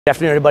Good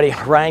afternoon, everybody.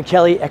 Ryan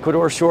Kelly,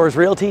 Ecuador Shores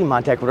Realty,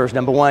 Manta, Ecuador's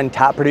 #1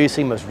 top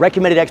producing, most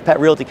recommended expat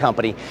realty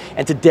company.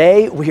 And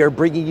today we are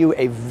bringing you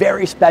a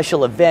very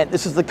special event.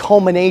 This is the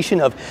culmination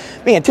of,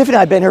 man, Tiffany and I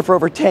have been here for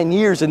over 10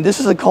 years, and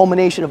this is a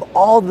culmination of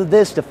all of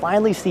this to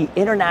finally see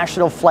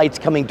international flights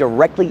coming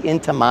directly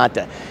into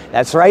Manta.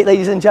 That's right,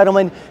 ladies and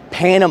gentlemen,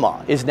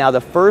 Panama is now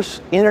the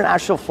first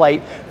international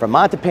flight from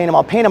Manta,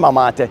 Panama,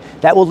 Manta,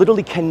 that will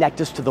literally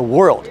connect us to the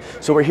world.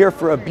 So we're here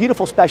for a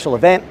beautiful special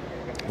event.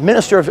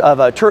 Minister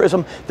of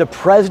Tourism, the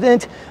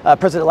President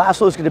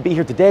Lasso is going to be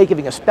here today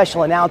giving a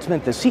special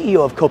announcement. The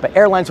CEO of Copa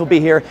Airlines will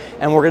be here,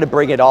 and we're going to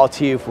bring it all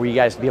to you for you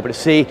guys to be able to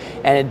see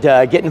and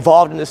get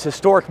involved in this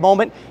historic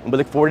moment. And we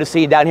look forward to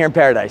seeing you down here in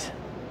paradise.